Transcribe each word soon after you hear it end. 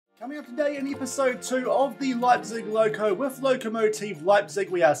Coming up today in episode 2 of the Leipzig Loko with Lokomotive Leipzig.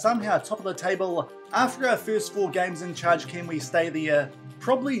 We are somehow top of the table after our first 4 games in charge. Can we stay there?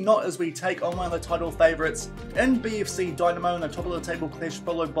 Probably not, as we take on one of the title favourites in BFC Dynamo in the top of the table clash,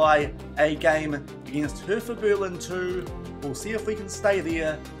 followed by a game against Hertha Berlin II. We'll see if we can stay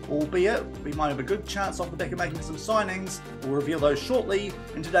there, albeit we might have a good chance off the back of making some signings. We'll reveal those shortly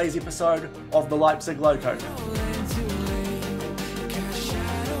in today's episode of the Leipzig Loko.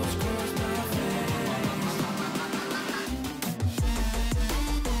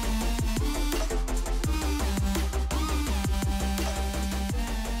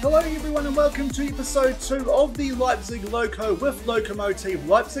 Hello everyone and welcome to episode 2 of the Leipzig Loko with Lokomotive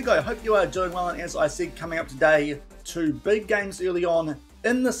Leipzig. I hope you are doing well, and as I said, coming up today, 2 big games early on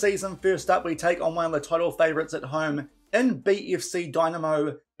in the season. First up, we take on one of the title favourites at home in BFC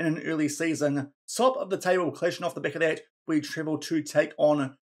Dynamo in an early season. Top of the table, clashing off the back of that, we travel to take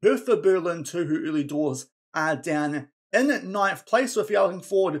on Hertha Berlin II, who early doors are down in 9th place. So if you're looking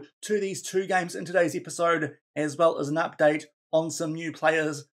forward to these 2 games in today's episode, as well as an update on some new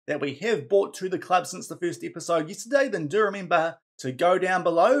players that we have brought to the club since the first episode yesterday, then do remember to go down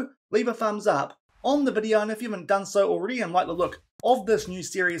below, leave a thumbs up on the video, and if you haven't done so already and like the look of this new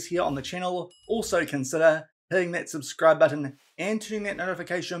series here on the channel, also consider hitting that subscribe button and turning that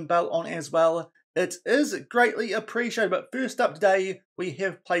notification bell on as well. It is greatly appreciated. But first up today, we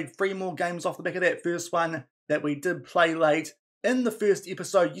have played 3 more games off the back of that first one that we did play late in the first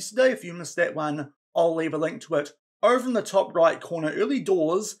episode yesterday. If you missed that one, I'll leave a link to it over in the top right corner. Early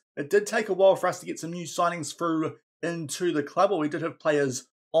doors, it did take a while for us to get some new signings through into the club, or we did have players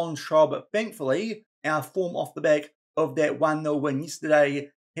on trial, but thankfully our form off the back of that 1-0 win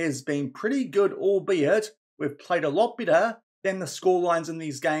yesterday has been pretty good, albeit we've played a lot better than the scorelines in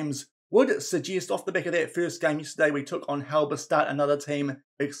these games would suggest. Off the back of that first game yesterday, we took on Halberstadt, another team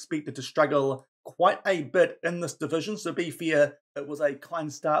expected to struggle quite a bit in this division. So to be fair, it was a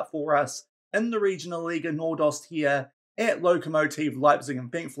kind start for us in the Regional Liga Nordost here at Lokomotive Leipzig, and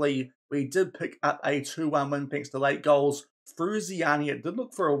thankfully we did pick up a 2-1 win thanks to late goals through Ziani. It did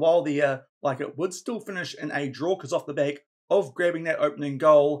look for a while there like it would still finish in a draw, because off the back of grabbing that opening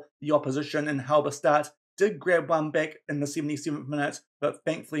goal, the opposition in Halberstadt did grab one back in the 77th minute, but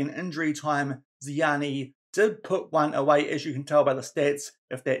thankfully in injury time, Ziani did put one away. As you can tell by the stats,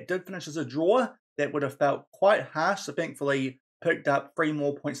 if that did finish as a draw, that would have felt quite harsh, so thankfully picked up 3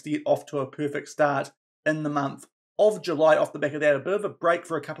 more points to get off to a perfect start in the month of July. Off the back of that, a bit of a break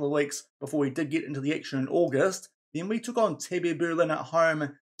for a couple of weeks before we did get into the action in August. Then we took on TB Berlin at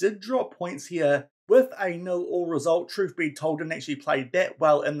home, did drop points here with a 0-0 result. Truth be told, didn't actually play that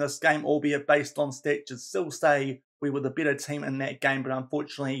well in this game, albeit based on stats, should still say we were the better team in that game, but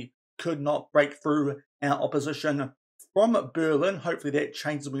unfortunately could not break through our opposition from Berlin. Hopefully that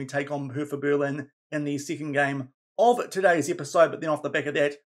changes when we take on Hertha Berlin in the second game of today's episode. But then off the back of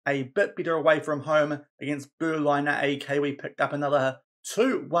that, a bit better away from home against Berliner AK. We picked up another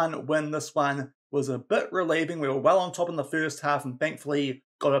 2-1 win. This one was a bit relieving. We were well on top in the first half and thankfully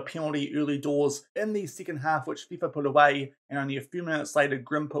got a penalty early doors in the second half, which FIFA put away, and only a few minutes later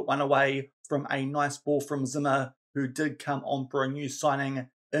Grimm put one away from a nice ball from Zimmer, who did come on for a new signing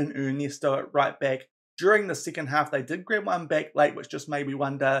in Ernesto at right back. During the second half they did grab one back late, which just made me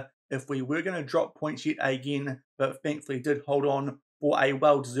wonder if we were going to drop points yet again, but thankfully did hold on for a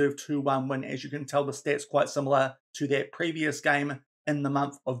well-deserved 2-1 win. As you can tell, the stats quite similar to that previous game in the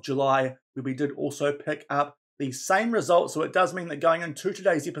month of July, where we did also pick up the same result. So it does mean that going into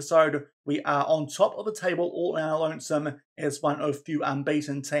today's episode, we are on top of the table all in our lonesome as one of few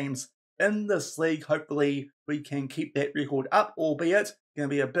unbeaten teams in this league. Hopefully we can keep that record up, albeit going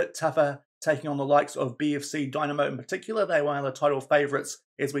to be a bit tougher taking on the likes of BFC Dynamo in particular. They were one of the title favourites,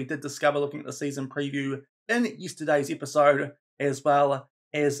 as we did discover looking at the season preview in yesterday's episode, as well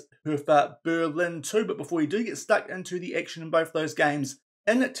as Hertha Berlin II. But before we do get stuck into the action in both those games,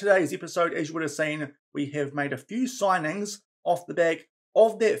 in today's episode, as you would have seen, we have made a few signings off the back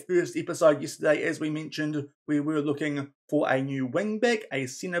of that first episode yesterday. As we mentioned, we were looking for a new wing-back, a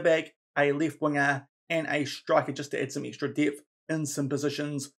centre-back, a left winger, and a striker, just to add some extra depth in some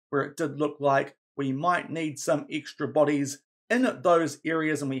positions where it did look like we might need some extra bodies in those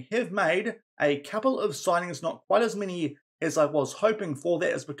areas. And we have made a couple of signings, not quite as many as I was hoping for.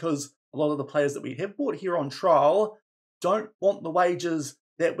 That is because a lot of the players that we have bought here on trial don't want the wages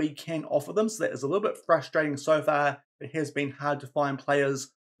that we can offer them. So that is a little bit frustrating so far. It has been hard to find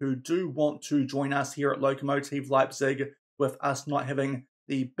players who do want to join us here at Lokomotive Leipzig, with us not having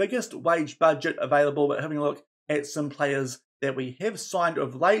the biggest wage budget available, but having a look at some players that we have signed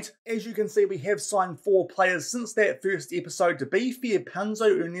of late. As you can see, we have signed 4 players since that first episode. To be fair,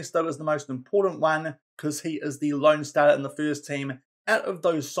 Panzo Ernesto is the most important one because he is the lone starter in the first team. Out of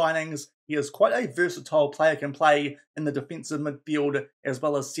those signings, he is quite a versatile player, can play in the defensive midfield as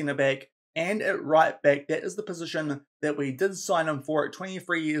well as centre back and at right back. That is the position that we did sign him for at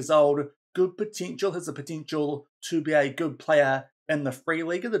 23 years old. Good potential, has the potential to be a good player in the Free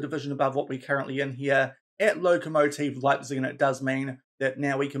League, the division above what we're currently in here at Lokomotive Leipzig, and it does mean that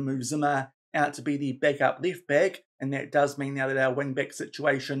now we can move Zimmer out to be the backup left back, and that does mean now that our wing back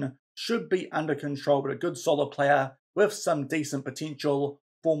situation should be under control, but a good solid player with some decent potential,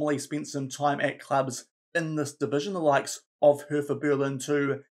 formerly spent some time at clubs in this division, the likes of Hertha Berlin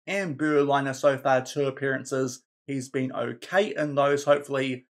II and Berliner. So far 2 appearances, he's been okay in those,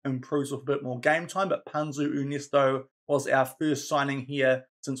 hopefully improves with a bit more game time, but Panzo Ernesto was our first signing here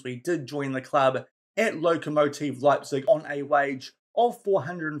since we did join the club at Lokomotive Leipzig on a wage of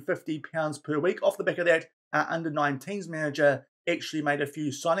 £450 per week. Off the back of that, our under-19s manager actually made a few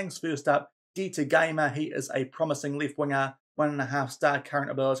signings. First up, Dieter Gamer. He is a promising left winger, 1.5 star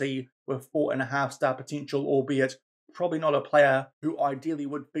current ability with 4.5 star potential, albeit probably not a player who ideally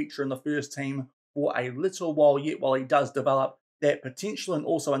would feature in the first team for a little while yet while he does develop that potential. And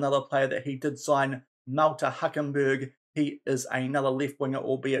also another player that he did sign, Malte Huckenberg. He is another left winger,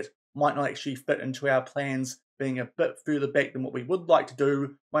 albeit might not actually fit into our plans, being a bit further back than what we would like to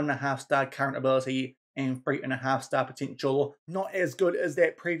do. 1.5 star current ability and 3.5 star potential. Not as good as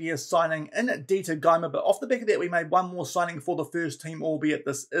that previous signing in Dieter Geimer, but off the back of that, we made one more signing for the first team, albeit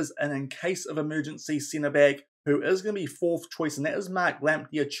this is an in case of emergency centre back who is going to be 4th choice, and that is Mark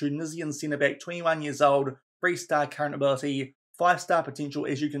Lamptey, a Tunisian centre back, 21 years old, 3-star current ability, 5-star potential.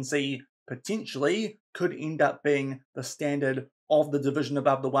 As you can see, potentially could end up being the standard of the division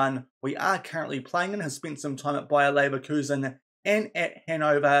above the one we are currently playing in. Has spent some time at Bayer Leverkusen and at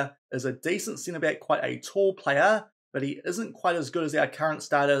Hanover, is a decent centre-back, quite a tall player, but he isn't quite as good as our current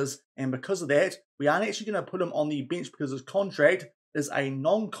starters, and because of that, we aren't actually going to put him on the bench because his contract is a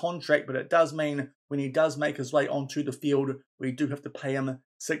non-contract, but it does mean when he does make his way onto the field, we do have to pay him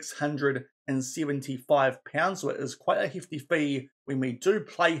 £675, so it is quite a hefty fee when we do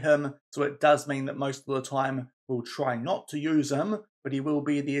play him, so it does mean that most of the time we'll try not to use him, but he will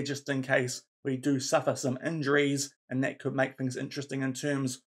be there just in case we do suffer some injuries, and that could make things interesting in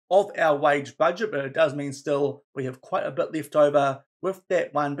terms of our wage budget, but it does mean still we have quite a bit left over. With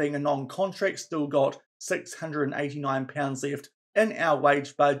that one being a non-contract, still got £689 left in our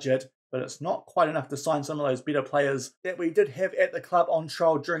wage budget, but it's not quite enough to sign some of those better players that we did have at the club on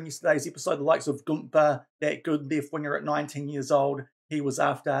trial during yesterday's episode, the likes of Gunther, that good left winger at 19 years old. He was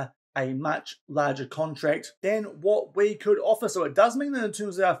after a much larger contract than what we could offer, so it does mean that in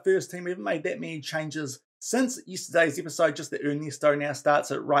terms of our first team, we haven't made that many changes since yesterday's episode, just that Ernesto now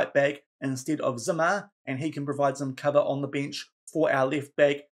starts at right back instead of Zimmer, and he can provide some cover on the bench for our left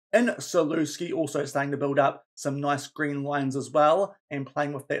back in Soluski, also starting to build up some nice green lines as well, and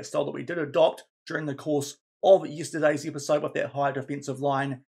playing with that style that we did adopt during the course of yesterday's episode with that high defensive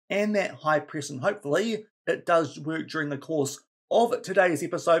line and that high press, and hopefully it does work during the course of today's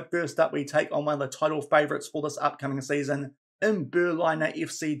episode. First up, we take on one of the title favourites for this upcoming season in Berliner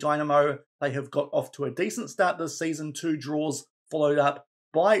FC Dynamo. They have got off to a decent start this season, 2 draws followed up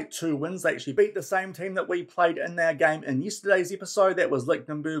by 2 wins. They actually beat the same team that we played in their game in yesterday's episode. That was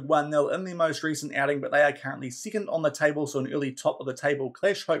Lichtenberg 1-0 in their most recent outing, but they are currently second on the table, so an early top of the table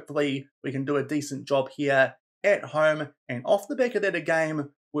clash. Hopefully we can do a decent job here at home, and off the back of that, a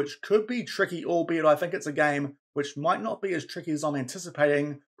game which could be tricky, albeit I think it's a game which might not be as tricky as I'm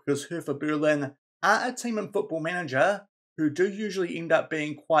anticipating, because Hertha Berlin are a team in Football Manager who do usually end up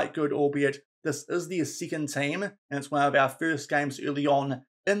being quite good, albeit this is their second team, and it's one of our first games early on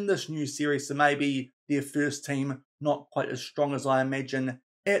in this new series, so maybe their first team not quite as strong as I imagine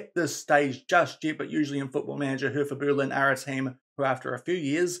at this stage just yet, but usually in Football Manager, Hertha Berlin are a team who after a few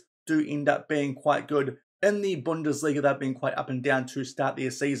years do end up being quite good. In the Bundesliga, they've been quite up and down to start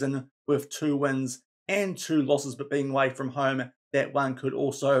their season with 2 wins and 2 losses, but being away from home, that one could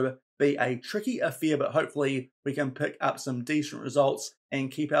also be a tricky affair, but hopefully we can pick up some decent results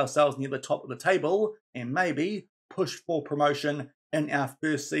and keep ourselves near the top of the table and maybe push for promotion in our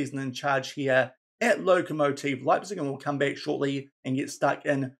first season in charge here at Lokomotive Leipzig. And we'll come back shortly and get stuck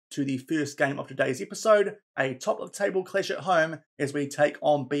in to the first game of today's episode, a top of the table clash at home as we take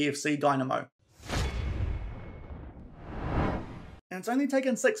on BFC Dynamo. And it's only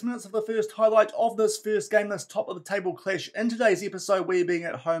taken 6 minutes of the first highlight of this first game, this top of the table clash. In today's episode, we being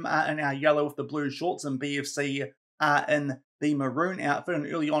at home are in our yellow with the blue shorts, and BFC are in the maroon outfit, and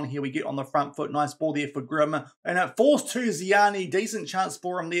early on here we get on the front foot. Nice ball there for Grimm, and it falls to Ziani. Decent chance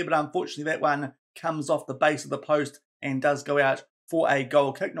for him there, but unfortunately that one comes off the base of the post and does go out for a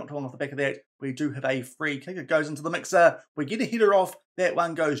goal kick. Not long off the back of that, we do have a free kick. It goes into the mixer. We get a header off. That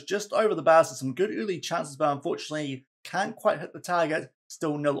one goes just over the bar, so some good early chances, but unfortunately can't quite hit the target.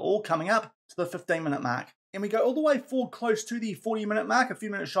 Still 0-0 coming up to the 15-minute mark. And we go all the way forward close to the 40-minute mark, a few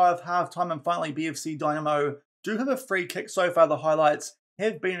minutes shy of half-time, and finally BFC Dynamo do have a free kick. So far the highlights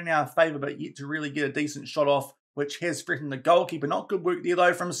have been in our favour, but yet to really get a decent shot off, which has threatened the goalkeeper. Not good work there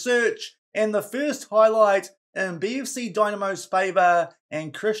though from Search. And the first highlight in BFC Dynamo's favour,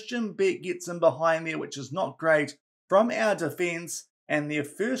 and Christian Beck gets in behind there, which is not great from our defence, and their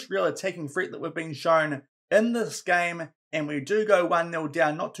first real attacking threat that we've been shown in this game. And we do go 1-0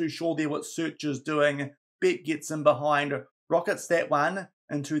 down. Not too sure there what Search is doing. Beck gets in behind, rockets that one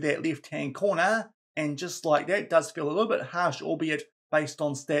into that left-hand corner, and just like that, does feel a little bit harsh, albeit based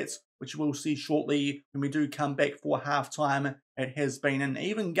on stats, which we'll see shortly when we do come back for half-time. It has been an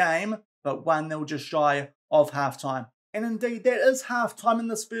even game, but 1-0 just shy of half-time. And indeed, that is half-time in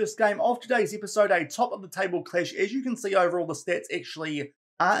this first game of today's episode, a top-of-the-table clash. As you can see, overall, the stats actually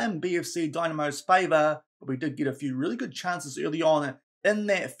are in BFC Dynamo's favour, but we did get a few really good chances early on in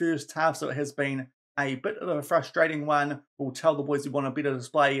that first half, so it has been a bit of a frustrating one. We'll tell the boys we want a better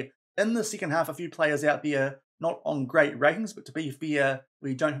display in the second half. A few players out there not on great ratings, but to be fair,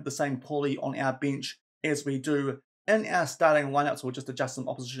 we don't have the same quality on our bench as we do in our starting lineup, so we'll just adjust some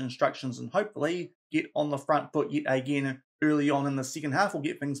opposition instructions and hopefully get on the front foot yet again early on in the second half. We'll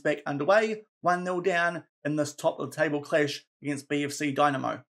get things back underway. 1-0 down in this top-of-the-table clash against BFC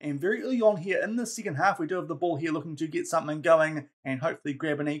Dynamo. And very early on here in the second half, we do have the ball here looking to get something going and hopefully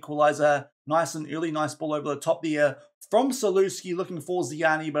grab an equaliser. Nice and early, nice ball over the top there from Saluski, looking for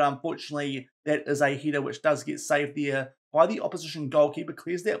Ziani, but unfortunately that is a header which does get saved there by the opposition goalkeeper.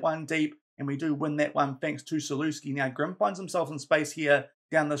 Clears that one deep, and we do win that one thanks to Saluski. Now Grimm finds himself in space here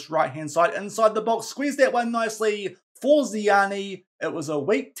down this right-hand side, inside the box, squeezed that one nicely for Ziani. It was a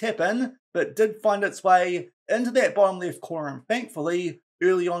weak tap-in, but did find its way into that bottom left corner, and thankfully,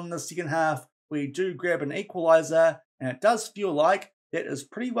 early on in the second half, we do grab an equaliser, and it does feel like that is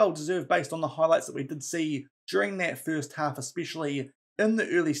pretty well deserved based on the highlights that we did see during that first half, especially in the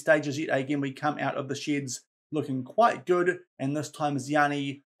early stages. Yet again, we come out of the sheds looking quite good, and this time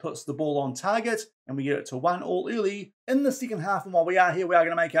Ziani puts the ball on target, and we get it to 1-1 early in the second half. And while we are here, we are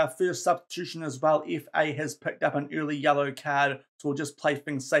going to make our first substitution as well. FA has picked up an early yellow card, so we'll just play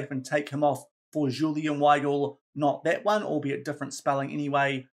things safe and take him off for Julian Weigel. Not that one, albeit different spelling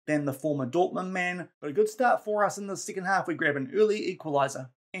anyway than the former Dortmund man. But a good start for us in the second half. We grab an early equaliser.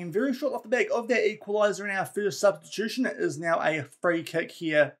 And very short off the back of that equaliser in our first substitution, it is now a free kick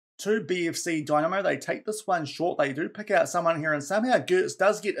here to BFC Dynamo. They take this one short. They do pick out someone here, and somehow Gertz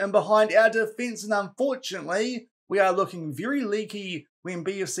does get in behind our defence, and unfortunately we are looking very leaky when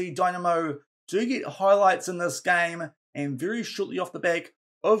BFC Dynamo do get highlights in this game. And very shortly off the back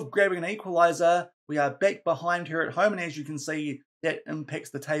of grabbing an equaliser, we are back behind here at home, and as you can see, that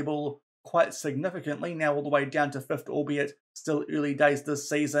impacts the table quite significantly, now all the way down to 5th, albeit still early days this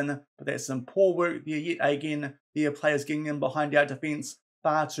season. But that's some poor work there yet again. Their players getting in behind our defence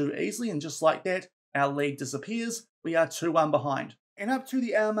far too easily, and just like that, our lead disappears. We are 2-1 behind. And up to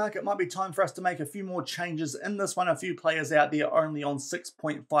the hour mark, it might be time for us to make a few more changes in this one. A few players out there only on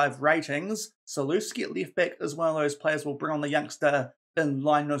 6.5 ratings. Saluski at left back is one of those players. We'll bring on the youngster in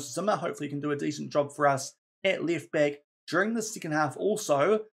Linus Zimmer. Hopefully he can do a decent job for us at left back during the second half.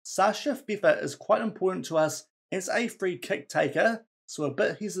 Also, Sasha Pfeffer is quite important to us as a free kick taker, so a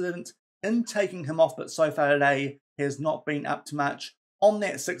bit hesitant in taking him off, but so far today has not been up to much. On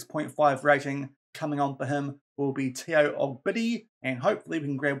that 6.5 rating, coming on for him will be Theo Ogbidi, and hopefully we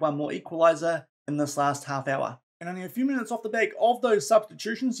can grab one more equaliser in this last half hour. And only a few minutes off the back of those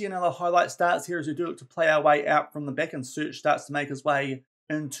substitutions, another highlight starts here as we do look to play our way out from the back, and Search starts to make his way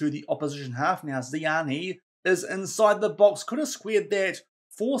into the opposition half. Now Ziani is inside the box, could have squared that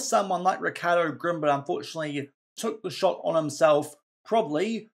for someone like Ricardo Grimm, but unfortunately took the shot on himself.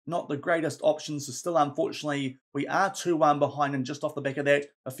 Probably not the greatest option, so still unfortunately we are 2-1 behind, and just off the back of that,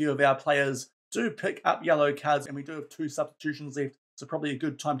 a few of our players do pick up yellow cards, and we do have 2 substitutions left, so probably a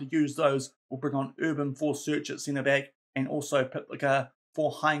good time to use those. We'll bring on Urban for Search at centre back, and also Piplica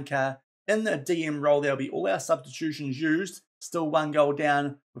for Heinke in the DM role. There'll be all our substitutions used. Still 1 goal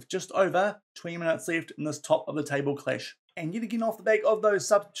down with just over 20 minutes left in this top of the table clash. And yet again off the back of those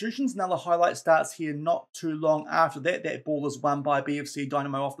substitutions, another highlight starts here not too long after that. That ball is won by BFC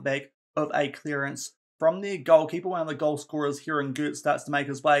Dynamo off the back of a clearance from their goalkeeper. One of the goal scorers here in Gert starts to make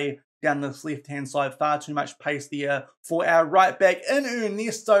his way down this left-hand side. Far too much pace there for our right back. In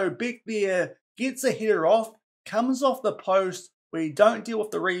Ernesto, Beck there gets a header off, comes off the post. We don't deal with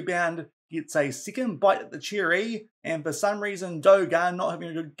the rebound, gets a second bite at the cherry, and for some reason Dogan, not having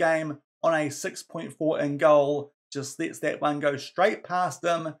a good game on a 6.4 in goal, just lets that one go straight past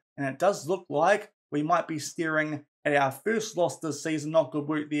him, and it does look like we might be staring at our first loss this season. Not good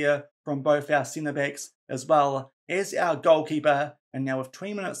work there from both our centre-backs as well as our goalkeeper. And now with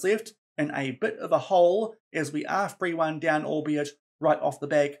 20 minutes left, in a bit of a hole as we are 3-1 down, albeit right off the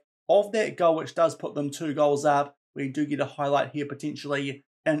back of that goal, which does put them 2 goals up. We do get a highlight here potentially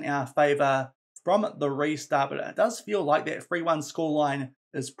in our favour from the restart, but it does feel like that 3-1 scoreline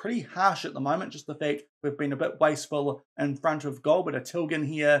is pretty harsh at the moment. Just the fact we've been a bit wasteful in front of goal, but a Tilgan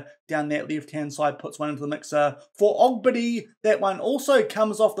here down that left-hand side puts one into the mixer for Ogbidi. That one also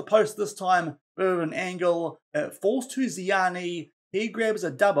comes off the post this time, bit of an angle. It falls to Ziani. He grabs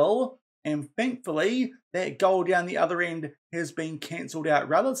a double, and thankfully that goal down the other end has been cancelled out.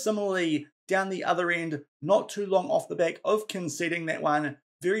 Rather similarly, down the other end, not too long off the back of conceding that one.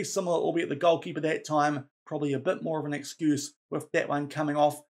 Very similar, albeit the goalkeeper that time probably a bit more of an excuse with that one coming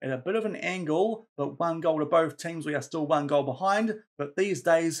off at a bit of an angle, but 1 goal to both teams. We are still 1 goal behind, but these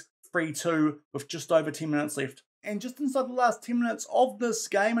days 3-2 with just over 10 minutes left. And just inside the last 10 minutes of this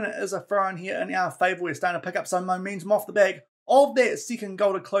game, and it is a throw-in here in our favour, we're starting to pick up some momentum off the back of that second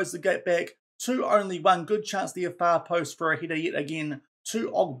goal to close the gap back to only 1. Good chance there, far post for a header yet again to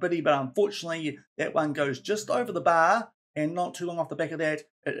Ogbidi, but unfortunately that one goes just over the bar, and not too long off the back of that,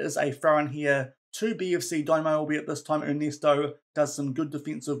 it is a throw-in here to BFC Dynamo, albeit this time Ernesto does some good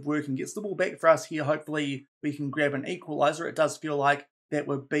defensive work and gets the ball back for us here. Hopefully we can grab an equaliser. It does feel like that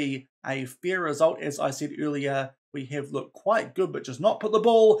would be a fair result. As I said earlier, we have looked quite good, but just not put the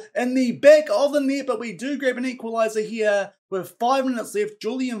ball in the back of the net. But we do grab an equaliser here with 5 minutes left.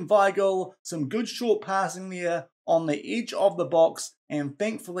 Julian Weigel, some good short passing there on the edge of the box, and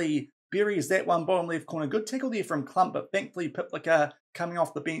thankfully buries that one bottom left corner. Good tackle there from Klump, but thankfully Piplica coming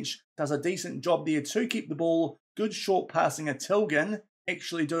off the bench does a decent job there to keep the ball. Good short passing. A Tilgan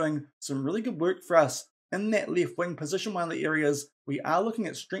actually doing some really good work for us in that left wing position. One of the areas we are looking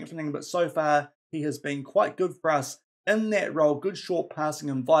at strengthening, but so far he has been quite good for us in that role. Good short passing,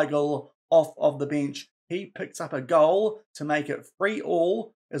 and Weigel off of the bench, he picks up a goal to make it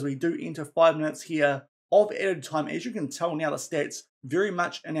 3-3 as we do enter 5 minutes here of added time. As you can tell now, the stats very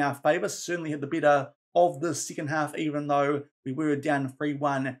much in our favour. Certainly had the better of the second half, even though we were down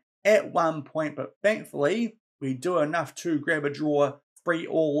 3-1 at one point. But thankfully, we do enough to grab a draw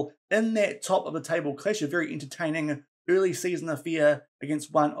 3-3 in that top of the table clash. A very entertaining early season affair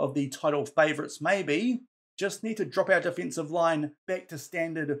against one of the title favourites. Maybe just need to drop our defensive line back to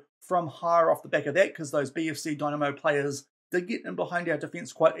standard from higher off the back of that, because those BFC Dynamo players did get in behind our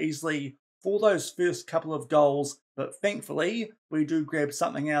defence quite easily for those first couple of goals. But thankfully, we do grab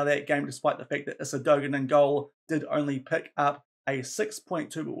something out of that game, despite the fact that Issa Dogan in goal did only pick up a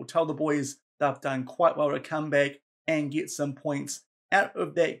 6.2. But we'll tell the boys they've done quite well to come back and get some points out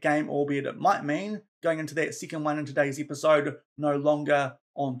of that game, albeit it might mean going into that second one in today's episode, no longer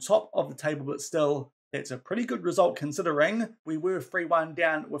on top of the table, but still, that's a pretty good result considering we were 3-1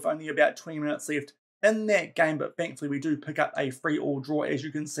 down with only about 20 minutes left in that game. But thankfully, we do pick up a 3-3 draw, as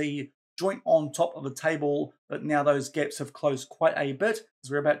you can see, joint on top of the table. But now those gaps have closed quite a bit as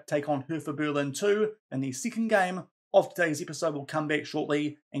we're about to take on Hertha Berlin II in the second game of today's episode. We'll come back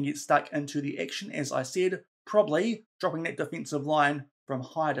shortly and get stuck into the action, as I said, probably dropping that defensive line from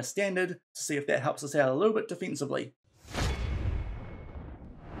high to standard to see if that helps us out a little bit defensively.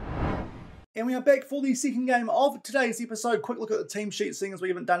 And we are back for the second game of today's episode. Quick look at the team sheet, seeing as we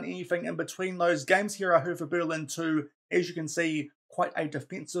haven't done anything in between those games. Here are Hertha Berlin II. As you can see, quite a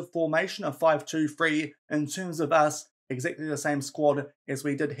defensive formation, a 5-2-3 in terms of us. Exactly the same squad as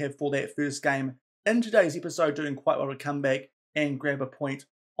we did have for that first game. In today's episode, doing quite well to come back and grab a point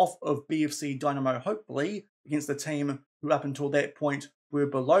off of BFC Dynamo, hopefully against the team who up until that point were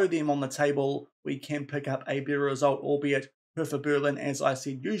below them on the table. We can pick up a better result, albeit Hertha Berlin, as I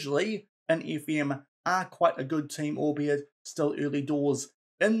said, usually in FM are quite a good team, albeit still early doors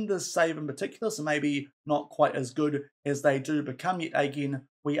in this save in particular, so maybe not quite as good as they do become yet again.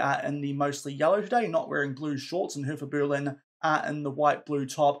 We are in the mostly yellow today, not wearing blue shorts, and Hertha Berlin are in the white-blue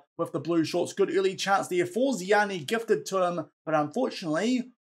top with the blue shorts. Good early chance there for Ziani, gifted to him, but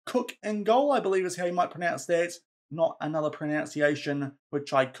unfortunately, Cook in goal, I believe is how you might pronounce that. Not another pronunciation,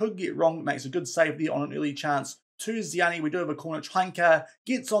 which I could get wrong. Makes a good save there on an early chance to Ziani. We do have a corner. Chanka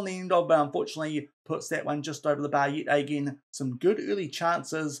gets on the end of, but unfortunately puts that one just over the bar yet again. Some good early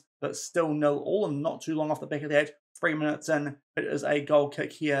chances but still 0-0 and not too long off the back of that. 3 minutes in, it is a goal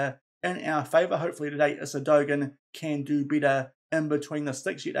kick here in our favour. Hopefully today Dogan can do better in between the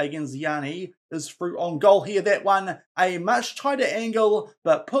sticks. Yet again, Ziani is through on goal here. That one, a much tighter angle,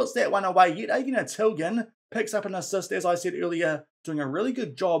 but puts that one away. Yet again, Tilgan picks up an assist, as I said earlier, doing a really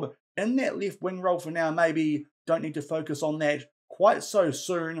good job in that left wing role for now. Maybe don't need to focus on that quite so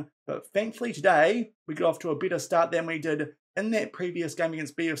soon, but thankfully today we got off to a better start than we did in that previous game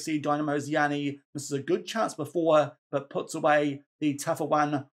against BFC Dynamo. Ziani misses a good chance before, but puts away the tougher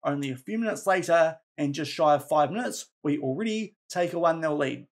one only a few minutes later, and just shy of 5 minutes, we already take a 1-0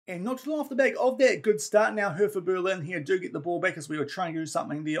 lead. And not too long off the back of that good start, now Hertha Berlin here do get the ball back as we were trying to do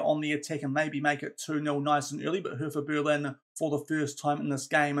something there on the attack and maybe make it 2-0 nice and early, but Hertha Berlin, for the first time in this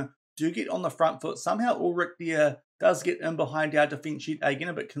game, do get on the front foot. Somehow Ulrich there does get in behind our defence sheet. Again,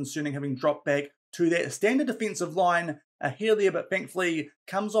 a bit concerning having dropped back to that standard defensive line here there, but thankfully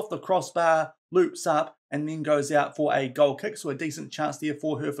comes off the crossbar, loops up, and then goes out for a goal kick. So a decent chance there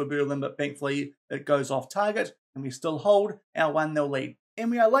for Hertha Berlin, but thankfully it goes off target, and we still hold our 1-0 lead. And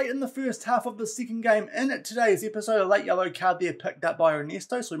we are late in the first half of the second game in today's episode. A late yellow card there picked up by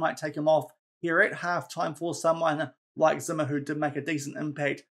Ernesto, so we might take him off here at half-time for someone like Zimmer, who did make a decent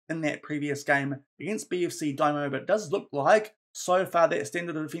impact in that previous game against BFC Dynamo, but it does look like so far that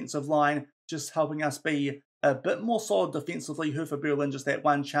standard defensive line just helping us be a bit more solid defensively. Hertha Berlin just that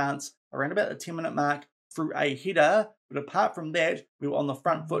one chance around about the 10-minute mark through a header, but apart from that, we were on the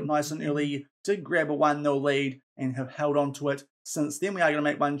front foot nice and early, did grab a 1-0 lead and have held on to it since then. We are going to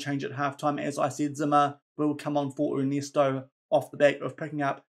make one change at halftime. As I said, Zimmer will come on for Ernesto off the back of picking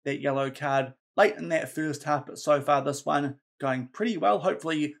up that yellow card late in that first half, but so far this one going pretty well.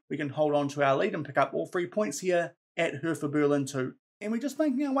 Hopefully we can hold on to our lead and pick up all 3 points here at Hertha Berlin II. And we're just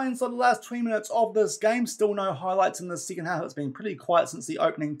making our way inside the last 20 minutes of this game. Still no highlights in the second half. It's been pretty quiet since the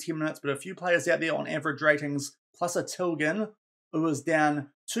opening 10 minutes, but a few players out there on average ratings, plus a Tilgan, who is down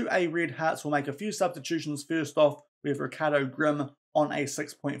to a red heart. So we'll make a few substitutions. First off, we have Ricardo Grimm on a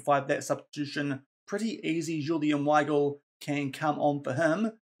 6.5. That substitution, pretty easy. Julian Weigel can come on for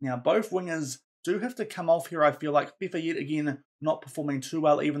him. Now, both wingers do have to come off here. I feel like FIFA yet again not performing too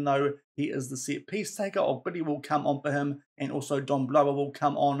well, even though he is the set piece taker. Ogbidi will come on for him, and also Don Blower will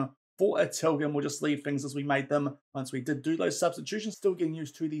come on for a Tilgan. We'll just leave things as we made them once we did do those substitutions. Still getting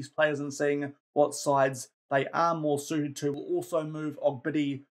used to these players and seeing what sides they are more suited to. We'll also move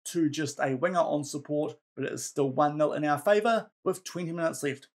Ogbidi to just a winger on support, but it is still 1-0 in our favour with 20 minutes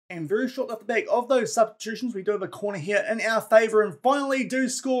left. And very short off the back of those substitutions, we do have a corner here in our favour and finally do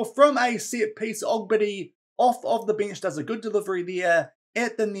score from a set piece. Ogbidi off of the bench does a good delivery there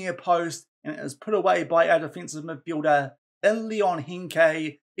at the near post, and it is put away by our defensive midfielder in Leon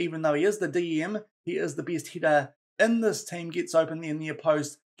Henke. Even though he is the DM, he is the best header in this team. Gets open there near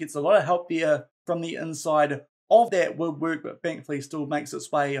post, gets a lot of help there from the inside of that woodwork, but thankfully still makes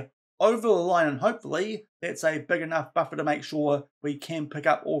its way over the line, and hopefully that's a big enough buffer to make sure we can pick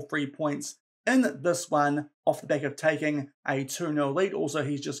up all 3 points in this one off the back of taking a 2-0 lead. Also,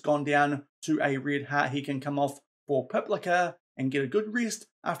 he's just gone down to a red heart. He can come off for Piplica and get a good rest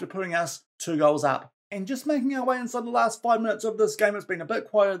after putting us 2 goals up. And just making our way inside the last 5 minutes of this game, it's been a bit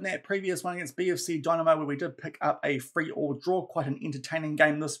quieter than that previous one against BFC Dynamo, where we did pick up a 3-3 draw. Quite an entertaining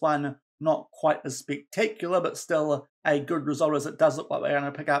game, this one. Not quite as spectacular, but still a good result, as it does look like we're going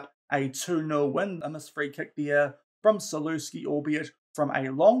to pick up a 2-0 win. A missed free kick there from Saluski, albeit from a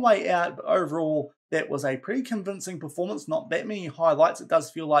long way out, but overall that was a pretty convincing performance. Not that many highlights. It does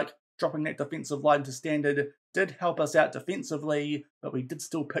feel like dropping that defensive line to standard did help us out defensively, but we did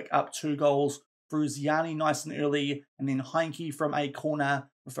still pick up 2 goals through Ziani nice and early, and then Heinke from a corner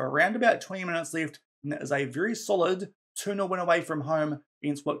with around about 20 minutes left, and that is a very solid 2-0 win away from home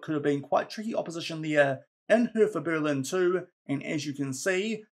against what could have been quite tricky opposition there in Hertha Berlin II. And as you can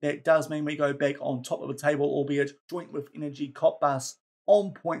see, that does mean we go back on top of the table, albeit joint with Energy Cottbus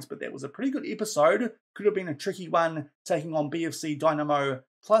on points, but that was a pretty good episode. Could have been a tricky one, taking on BFC Dynamo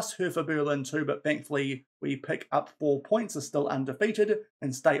plus Hertha Berlin II, but thankfully we pick up 4 points, are still undefeated,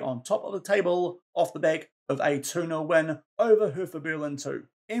 and stay on top of the table off the back of a 2-0 win over Hertha Berlin II.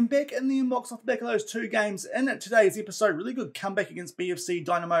 And back in the inbox off the back of those 2 games in today's episode, really good comeback against BFC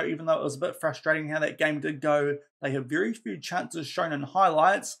Dynamo, even though it was a bit frustrating how that game did go. They have very few chances shown in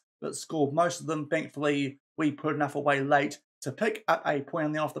highlights, but scored most of them. Thankfully, we put enough away late to pick up a point,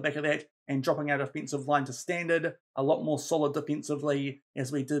 and then off the back of that, and dropping our defensive line to standard, a lot more solid defensively,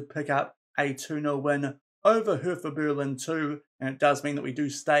 as we did pick up a 2-0 win over Hertha Berlin II, and it does mean that we do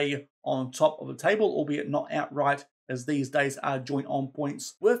stay on top of the table, albeit not outright. as these days are joint on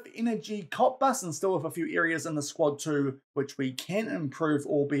points with Energy Cottbus, and still with a few areas in the squad too which we can improve,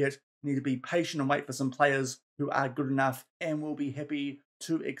 albeit need to be patient and wait for some players who are good enough and will be happy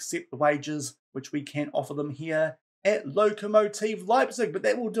to accept the wages which we can offer them here at Lokomotive Leipzig. But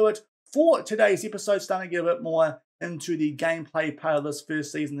that will do it for today's episode, starting to get a bit more into the gameplay part of this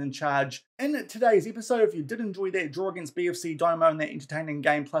first season in charge. In today's episode, if you did enjoy that draw against BFC Dynamo and that entertaining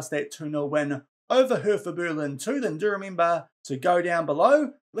game plus that 2-0 win over Hertha Berlin II, then do remember to go down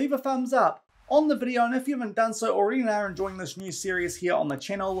below, leave a thumbs up on the video, and if you haven't done so already and are enjoying this new series here on the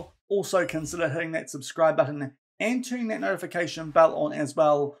channel, also consider hitting that subscribe button and turning that notification bell on as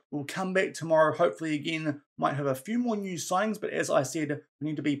well. We'll come back tomorrow, hopefully again, might have a few more new signings, but as I said, we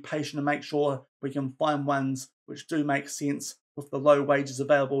need to be patient and make sure we can find ones which do make sense with the low wages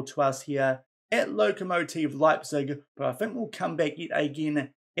available to us here at Lokomotive Leipzig. But I think we'll come back yet again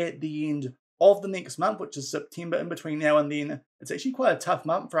at the end of the next month, which is September. In between now and then, it's actually quite a tough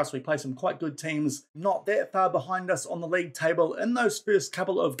month for us. We play some quite good teams not that far behind us on the league table in those first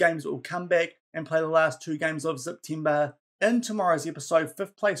couple of games. We'll come back and play the last 2 games of September in tomorrow's episode.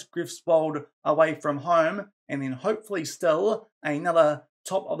 5th place Greifswald away from home, and then hopefully still another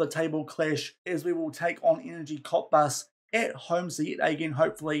top of the table clash as we will take on Energy Cottbus at home. So yet again,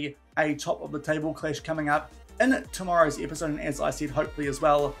 hopefully a top of the table clash coming up in tomorrow's episode, and as I said, hopefully as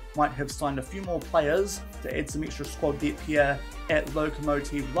well might have signed a few more players to add some extra squad depth here at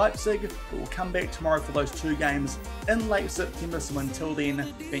Lokomotive Leipzig. But we'll come back tomorrow for those 2 games in late September. So until then,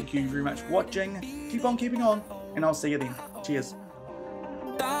 thank you very much for watching, keep on keeping on, and I'll see you then. Cheers.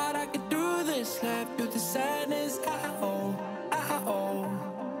 Thought I could do this, laugh through the sadness.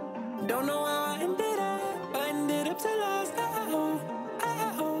 Don't know how I ended up so lost.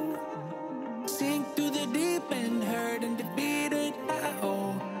 Sink through the deep end, hurt and defeat.